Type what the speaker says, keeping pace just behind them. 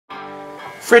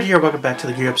Fred here, welcome back to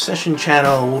the Gear Obsession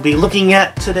channel. We'll be looking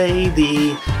at today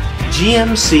the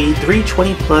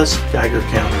GMC-320 Plus Geiger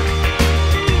Counter.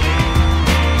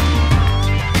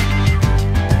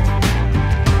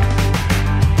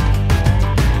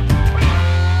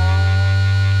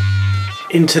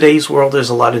 In today's world, there's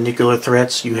a lot of nuclear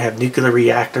threats. You have nuclear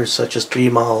reactors such as 3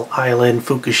 Mile Island,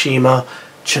 Fukushima,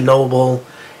 Chernobyl,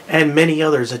 and many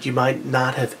others that you might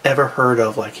not have ever heard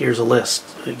of. Like, here's a list.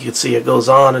 You can see it goes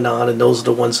on, and those are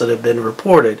the ones that have been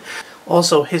reported.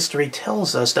 Also, history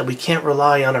tells us that we can't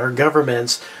rely on our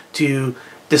governments to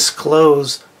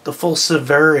disclose the full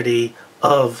severity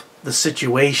of the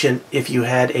situation if you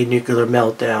had a nuclear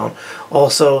meltdown.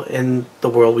 Also, in the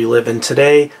world we live in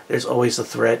today, there's always the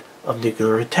threat of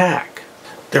nuclear attack.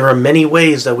 There are many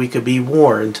ways that we could be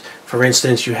warned. For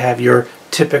instance, you have your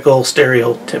typical,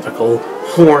 stereotypical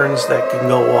horns that can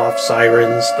go off,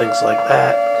 sirens, things like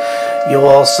that. You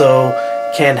also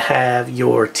can have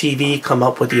your TV come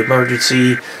up with the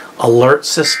emergency alert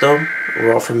system.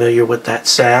 We're all familiar with that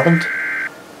sound.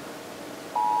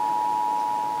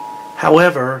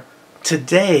 However,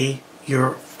 today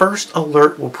your first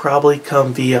alert will probably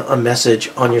come via a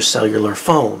message on your cellular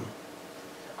phone.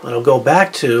 But I'll go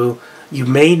back to, you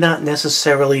may not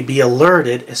necessarily be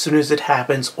alerted as soon as it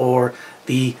happens or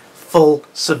the full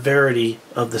severity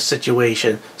of the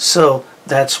situation. So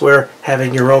that's where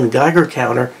having your own Geiger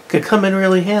counter could come in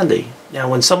really handy. Now,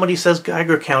 when somebody says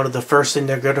Geiger counter, the first thing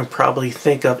they're going to probably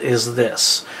think of is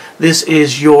this. This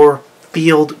is your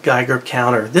field Geiger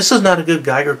counter. This is not a good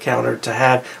Geiger counter to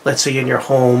have, let's say, in your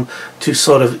home to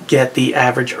sort of get the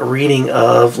average reading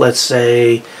of, let's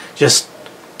say, just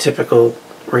typical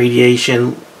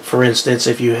radiation. For instance,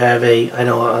 if you have I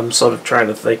know I'm sort of trying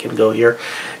to think and go here.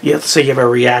 Let's say you have a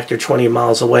reactor 20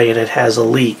 miles away and it has a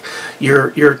leak.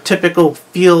 Your typical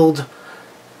field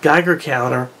Geiger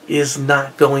counter is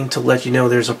not going to let you know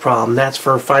there's a problem. That's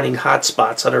for finding hot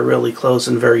spots that are really close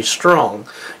and very strong.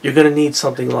 You're going to need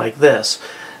something like this.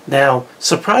 Now,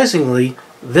 surprisingly,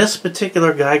 this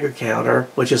particular Geiger counter,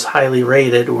 which is highly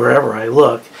rated wherever I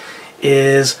look,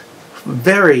 is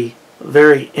very,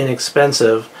 very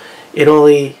inexpensive.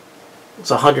 It's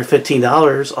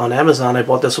 $115 on Amazon. I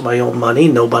bought this with my own money.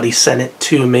 Nobody sent it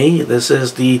to me. This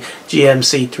is the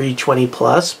GMC-320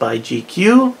 Plus by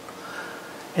GQ.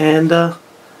 And I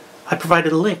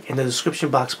provided a link in the description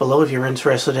box below if you're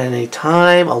interested at any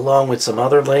time, along with some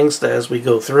other links as we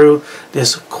go through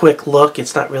this quick look.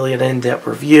 It's not really an in-depth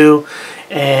review.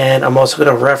 And I'm also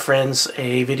going to reference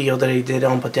a video that I did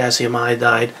on potassium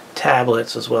iodide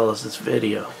tablets as well as this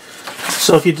video.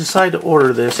 So if you decide to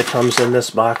order this, it comes in this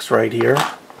box right here.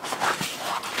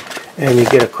 And you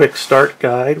get a quick start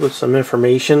guide with some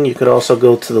information. You could also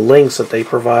go to the links that they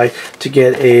provide to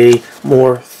get a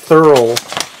more thorough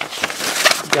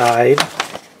guide.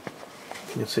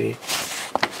 You can see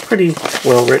pretty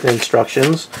well written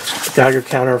instructions. The Geiger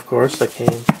counter, of course, that came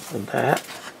with that.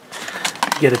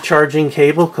 You get a charging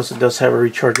cable because it does have a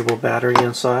rechargeable battery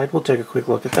inside. We'll take a quick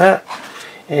look at that.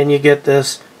 And you get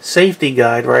this safety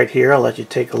guide right here. I'll let you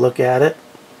take a look at it.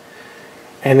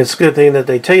 And it's a good thing that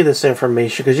they tell you this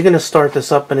information because you're going to start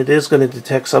this up and it is going to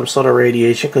detect some sort of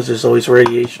radiation because there's always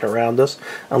radiation around us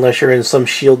unless you're in some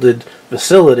shielded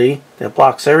facility that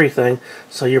blocks everything.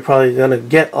 So you're probably going to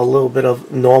get a little bit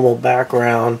of normal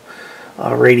background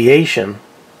radiation.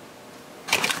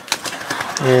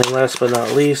 And last but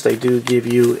not least, they do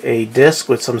give you a disc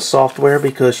with some software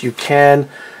because you can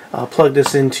plug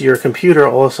this into your computer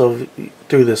also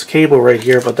through this cable right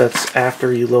here, but that's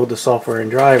after you load the software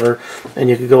and driver, and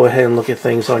you can go ahead and look at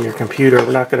things on your computer.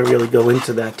 We're not going to really go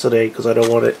into that today because I don't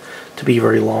want it to be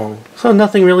very long. So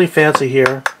nothing really fancy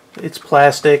here. It's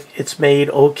plastic. It's made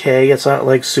okay. It's not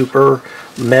like super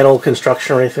metal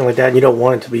construction or anything like that. And you don't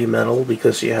want it to be metal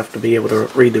because you have to be able to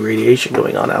read the radiation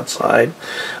going on outside.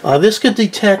 This could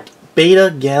detect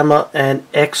beta, gamma, and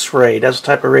X-ray. That's the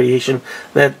type of radiation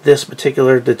that this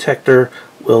particular detector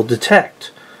will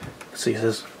detect. See, it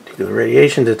says nuclear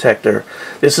radiation detector.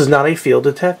 This is not a field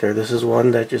detector. This is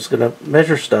one that's just going to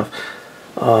measure stuff.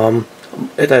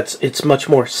 It's much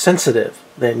more sensitive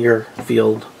than your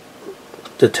field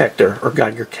detector or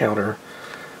Geiger counter.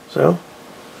 So,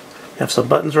 you have some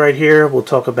buttons right here. We'll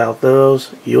talk about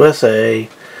those. USA. You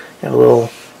have a little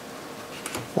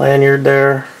lanyard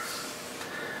there.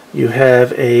 You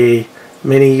have a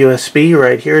mini USB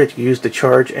right here that you use to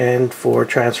charge and for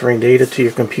transferring data to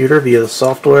your computer via the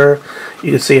software.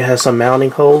 You can see it has some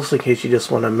mounting holes in case you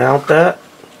just want to mount that.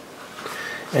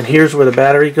 And here's where the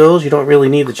battery goes. You don't really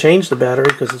need to change the battery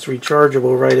because it's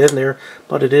rechargeable right in there,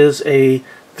 but it is a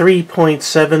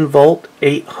 3.7 volt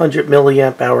 800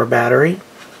 milliamp hour battery.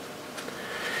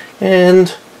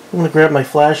 And I'm going to grab my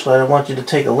flashlight. I want you to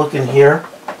take a look in here.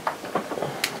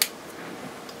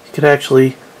 You can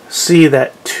actually see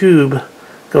that tube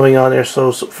going on there.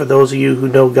 So for those of you who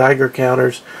know Geiger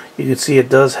counters, you can see it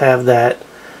does have that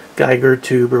Geiger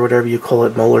tube, or whatever you call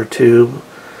it, molar tube.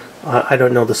 I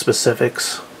don't know the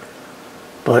specifics,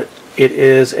 but it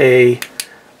is a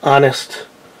honest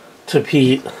to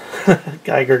Pete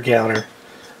Geiger counter.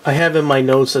 I have in my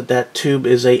notes that that tube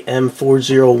is a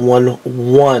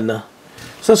M4011.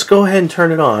 So let's go ahead and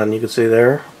turn it on. You can see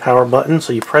there, power button,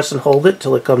 so you press and hold it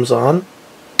till it comes on.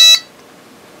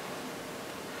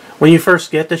 When you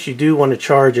first get this, you do want to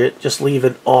charge it. Just leave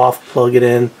it off, plug it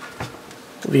in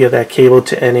via that cable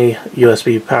to any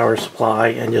USB power supply,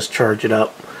 and just charge it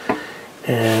up.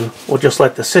 And we'll just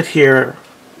let this sit here,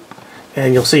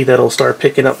 and you'll see that it'll start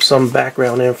picking up some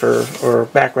background info or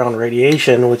background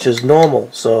radiation, which is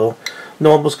normal. So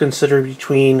normal is considered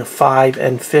between 5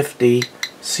 and 50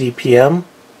 CPM.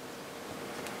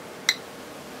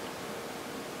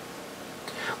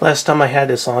 Last time I had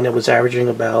this on, it was averaging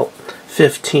about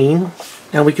 15.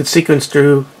 Now we can sequence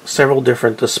through several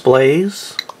different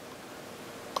displays.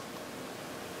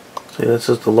 See, this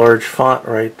is the large font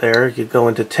right there. You could go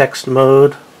into text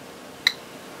mode,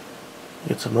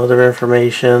 get some other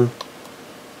information.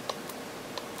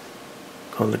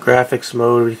 Go into graphics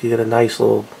mode, you can get a nice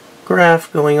little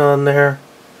graph going on there.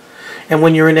 And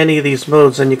when you're in any of these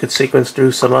modes, then you could sequence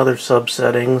through some other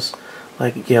sub-settings.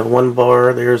 Like you have 1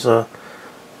 bar, there's a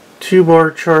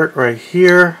 2-bar chart right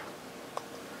here.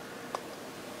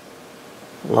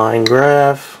 Line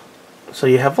graph. So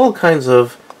you have all kinds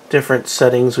of different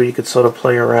settings where you could sort of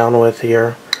play around with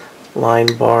here.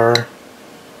 Line bar.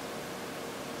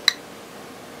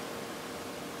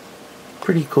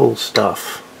 Pretty cool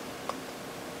stuff.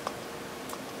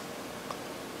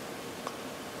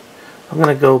 I'm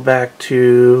going to go back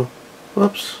to,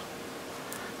 whoops,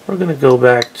 we're going to go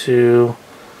back to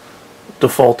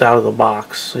default out of the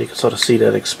box so you can sort of see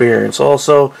that experience.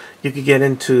 Also, you could get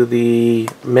into the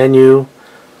menu,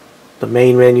 the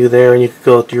main menu there, and you could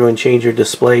go through and change your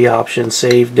display options,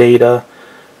 save data,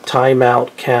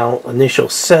 timeout count, initial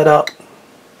setup,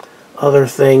 other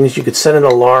things. You could set an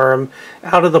alarm.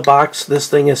 Out of the box, this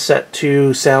thing is set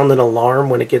to sound an alarm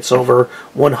when it gets over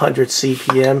 100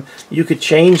 CPM. You could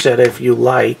change that if you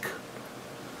like,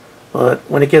 but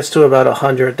when it gets to about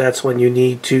 100, that's when you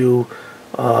need to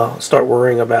start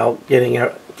worrying about getting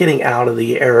out of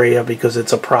the area, because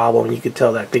it's a problem. You could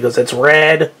tell that because it's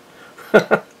red.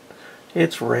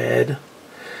 It's red.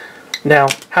 Now,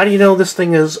 how do you know this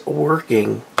thing is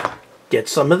working? Get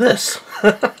some of this.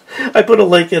 I put a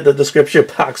link in the description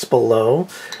box below.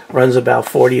 Runs about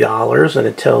 $40, and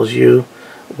it tells you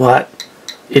what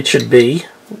it should be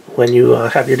when you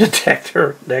have your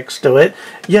detector next to it.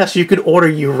 Yes, you could order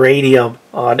uranium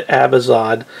on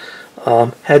Amazon.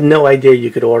 Had no idea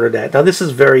you could order that. Now this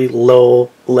is very low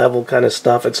level kind of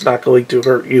stuff. It's not going to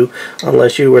hurt you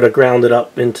unless you were to ground it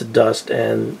up into dust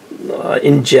and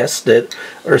ingest it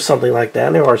or something like that.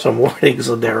 And there are some warnings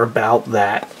in there about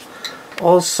that.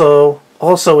 Also,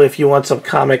 if you want some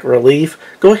comic relief,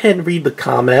 go ahead and read the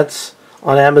comments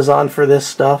on Amazon for this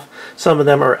stuff. Some of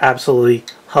them are absolutely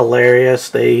hilarious.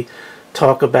 They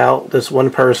talk about this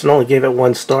one person, only gave it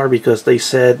 1 star because they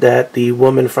said that the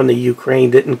woman from the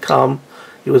Ukraine didn't come.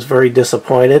 He was very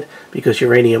disappointed because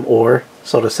uranium ore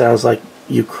sort of sounds like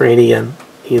Ukrainian,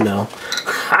 you know.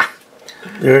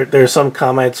 There's some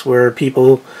comments where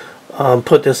people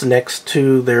put this next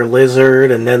to their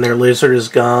lizard, and then their lizard is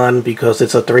gone because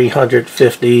it's a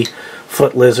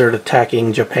 350-foot lizard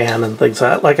attacking Japan and things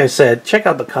like that. Like I said, check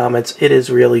out the comments. It is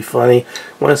really funny.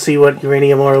 Want to see what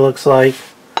uranium ore looks like?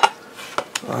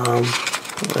 Well,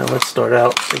 let's start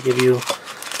out to give you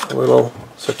a little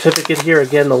certificate here.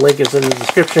 Again, the link is in the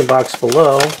description box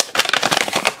below.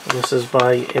 This is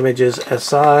by Images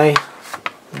SI.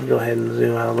 Let me go ahead and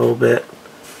zoom out a little bit,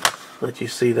 let you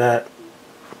see that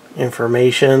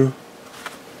information.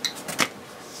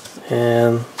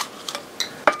 And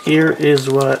here is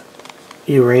what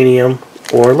uranium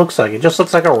ore looks like. It just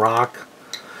looks like a rock.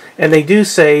 And they do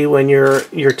say when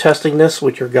you're testing this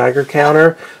with your Geiger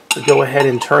counter, to go ahead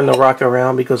and turn the rock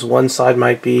around, because one side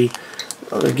might be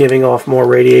giving off more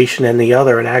radiation than the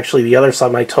other, and actually the other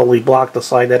side might totally block the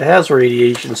side that has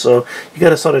radiation. So you got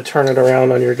to sort of turn it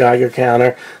around on your Geiger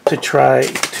counter to try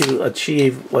to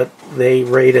achieve what they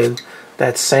rated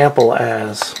that sample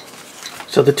as.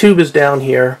 So the tube is down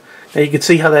here. Now you can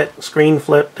see how that screen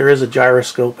flipped. There is a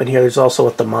gyroscope in here. There's also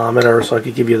a thermometer, so I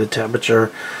could give you the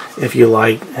temperature if you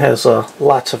like. It has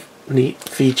lots of neat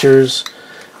features.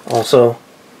 Also,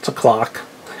 it's a clock,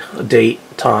 a date,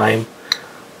 time,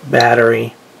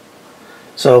 battery.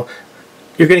 So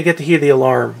you're going to get to hear the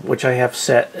alarm, which I have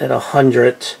set at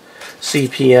 100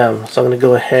 CPM. So I'm going to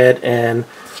go ahead and,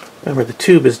 remember the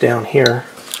tube is down here,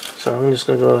 so I'm just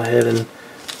going to go ahead and,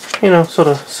 you know, sort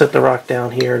of set the rock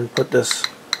down here and put this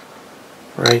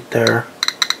right there.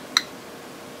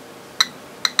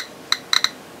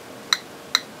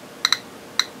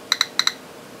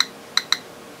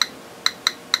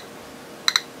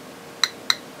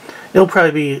 It'll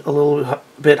probably be a little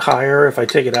bit higher if I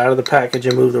take it out of the package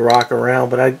and move the rock around,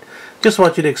 but I just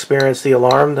want you to experience the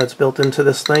alarm that's built into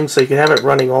this thing so you can have it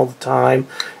running all the time,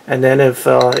 and then if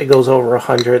it goes over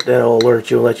 100, that'll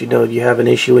alert you and let you know if you have an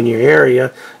issue in your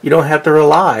area. You don't have to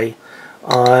rely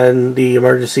on the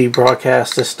emergency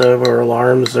broadcast system or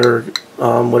alarms or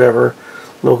whatever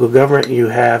local government you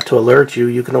have to alert you.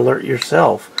 You can alert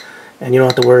yourself, and you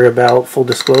don't have to worry about full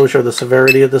disclosure of the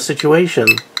severity of the situation.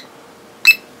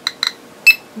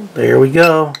 There we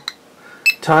go.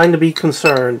 Time to be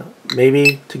concerned.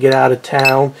 Maybe to get out of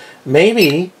town.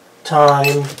 Maybe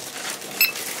time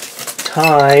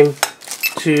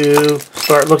to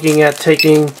start looking at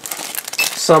taking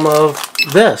some of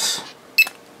this.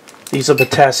 These are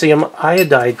potassium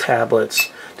iodide tablets.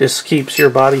 This keeps your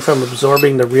body from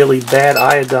absorbing the really bad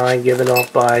iodine given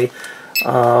off by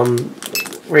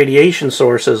radiation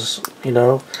sources. You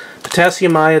know,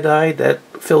 potassium iodide, that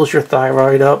fills your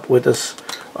thyroid up with this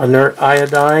inert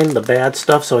iodine, the bad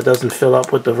stuff, so it doesn't fill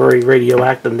up with the very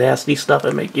radioactive, nasty stuff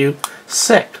that make you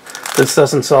sick. This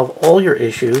doesn't solve all your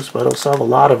issues, but it'll solve a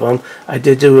lot of them. I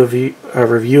did do a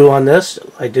review on this.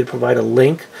 I did provide a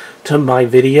link to my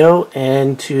video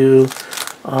and to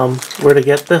where to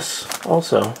get this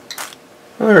also.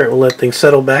 Alright, we'll let things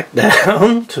settle back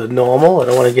down to normal. I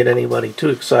don't want to get anybody too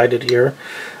excited here.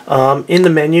 In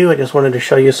the menu, I just wanted to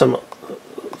show you some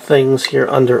things here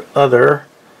under Other.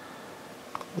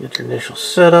 Get your initial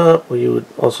setup, where you would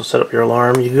also set up your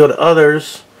alarm. You can go to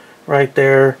Others, right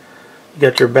there. You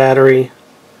got your battery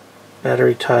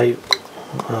type.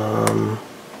 You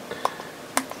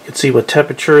can see what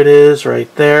temperature it is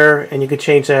right there, and you can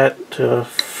change that to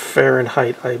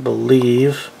Fahrenheit, I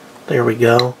believe. There we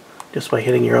go, just by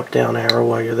hitting your up-down arrow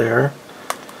while you're there.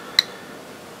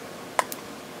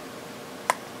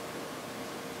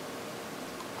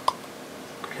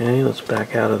 Okay, let's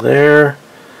back out of there.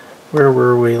 Where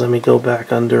were we? Let me go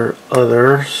back under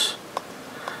Others.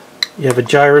 You have a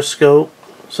gyroscope,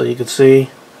 so you can see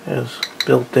there's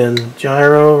built-in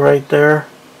gyro right there.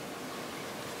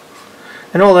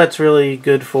 And all that's really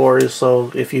good for is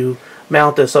so if you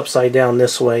mount this upside down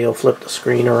this way, you'll flip the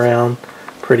screen around.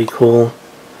 Pretty cool.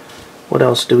 What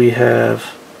else do we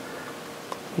have?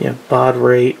 You have baud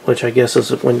rate, which I guess is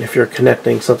when if you're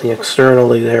connecting something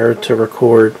externally there to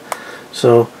record.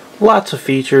 So lots of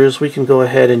features. We can go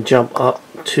ahead and jump up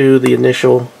to the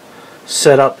initial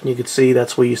setup, and you can see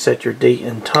that's where you set your date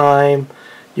and time.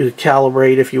 You can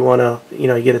calibrate if you want to, you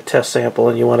know, you get a test sample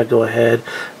and you want to go ahead.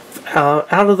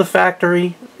 Out of the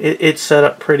factory, it's set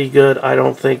up pretty good. I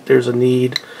don't think there's a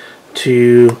need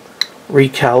to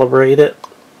recalibrate it.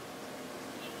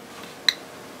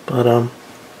 But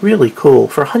really cool.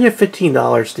 For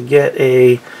 $115 to get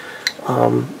a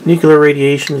nuclear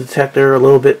radiation detector, a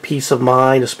little bit peace of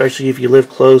mind, especially if you live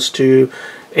close to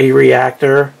a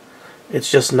reactor. It's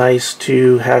just nice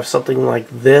to have something like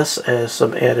this as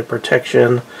some added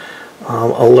protection,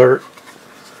 alert.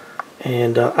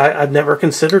 And I've never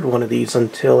considered one of these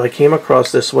until I came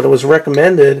across this when it was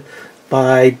recommended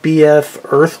by BF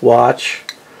Earthwatch.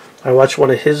 I watched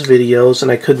one of his videos and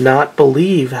I could not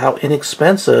believe how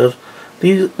inexpensive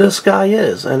this guy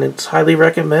is, and it's highly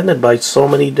recommended by so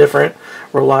many different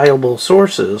reliable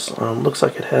sources. Looks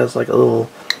like it has like a little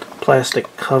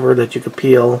plastic cover that you could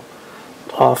peel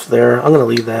off there. I'm going to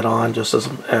leave that on just as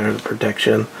added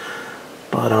protection,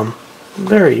 but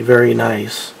very, very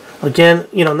nice. Again,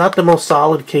 you know, not the most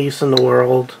solid case in the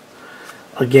world.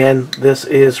 Again, this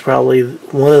is probably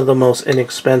one of the most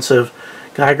inexpensive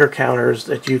Geiger counters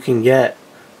that you can get,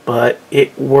 but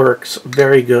it works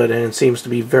very good and it seems to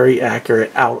be very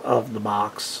accurate out of the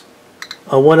box.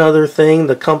 One other thing,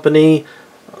 the company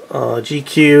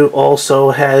GQ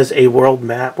also has a world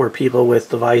map where people with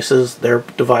devices, their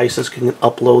devices can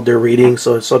upload their readings,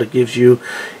 so it sort of gives you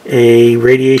a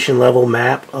radiation level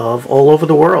map of all over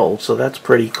the world. So that's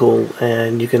pretty cool,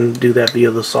 and you can do that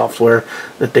via the software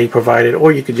that they provided,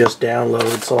 or you could just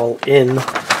download. It's all in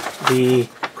the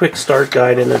quick start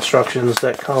guide and instructions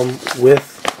that come with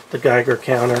the Geiger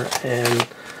counter, and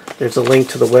there's a link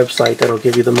to the website that'll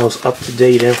give you the most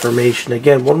up-to-date information.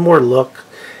 Again, one more look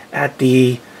at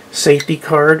the safety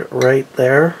card right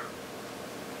there.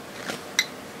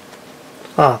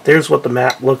 There's what the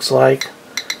map looks like.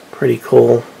 Pretty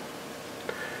cool.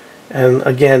 And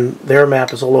again, their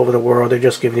map is all over the world. They're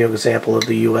just giving you an example of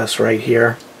the US right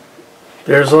here.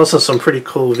 There's also some pretty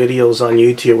cool videos on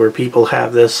YouTube where people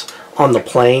have this on the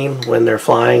plane when they're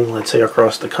flying, let's say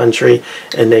across the country,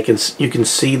 and you can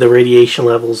see the radiation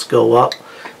levels go up,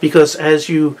 because as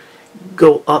you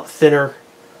go up thinner,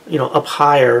 up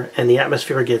higher, and the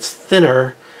atmosphere gets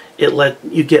thinner,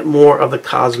 you get more of the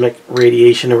cosmic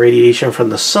radiation and radiation from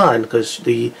the sun, because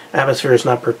the atmosphere is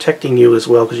not protecting you as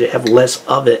well because you have less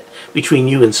of it between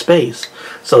you and space.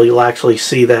 So you'll actually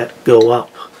see that go up,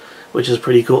 which is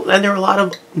pretty cool. And there are a lot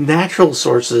of natural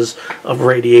sources of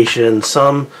radiation.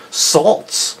 Some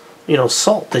salts,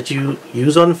 salt that you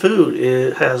use on food,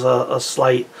 it has a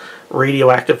slight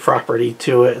radioactive property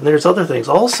to it. And there's other things.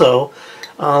 Also,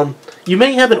 you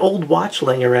may have an old watch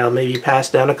laying around, maybe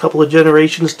passed down a couple of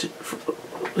generations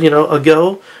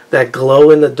ago, that glow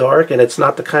in the dark, and it's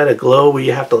not the kind of glow where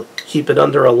you have to keep it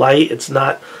under a light. It's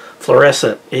not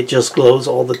fluorescent. It just glows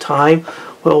all the time.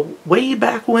 Well, way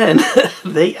back when,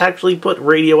 they actually put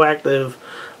radioactive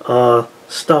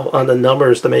stuff on the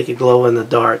numbers to make it glow in the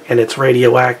dark, and it's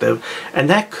radioactive, and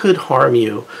that could harm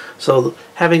you. So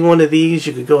having one of these,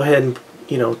 you could go ahead and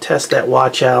test that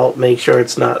watch out, make sure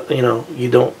it's not,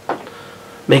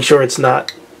 make sure it's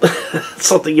not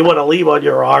something you want to leave on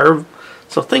your arm.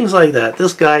 So things like that.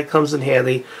 This guy comes in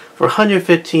handy for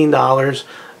 $115.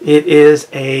 It is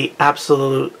a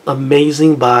absolute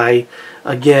amazing buy.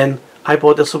 Again, I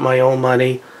bought this with my own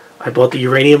money. I bought the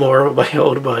Uranium Ore with my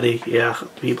own money. Yeah,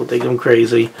 people think I'm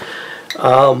crazy.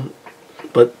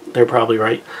 But they're probably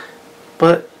right.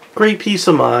 But great peace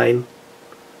of mind.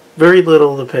 Very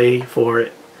little to pay for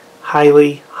it.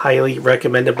 Highly, highly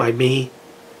recommended by me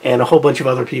and a whole bunch of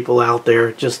other people out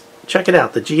there. Just check it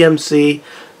out. The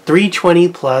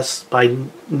GMC-320 Plus. By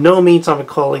no means I'm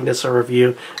calling this a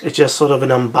review. It's just sort of an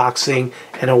unboxing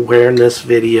and awareness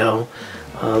video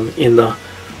in the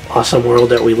awesome world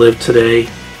that we live today.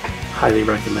 Highly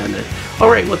recommend it.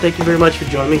 Alright, well, thank you very much for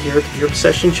joining me here at the Your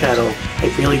Obsession channel.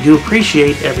 I really do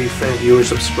appreciate every fan, viewer,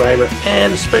 subscriber,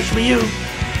 and especially you.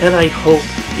 And I hope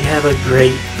you have a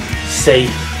great,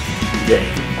 safe day.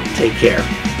 Take care.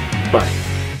 Bye.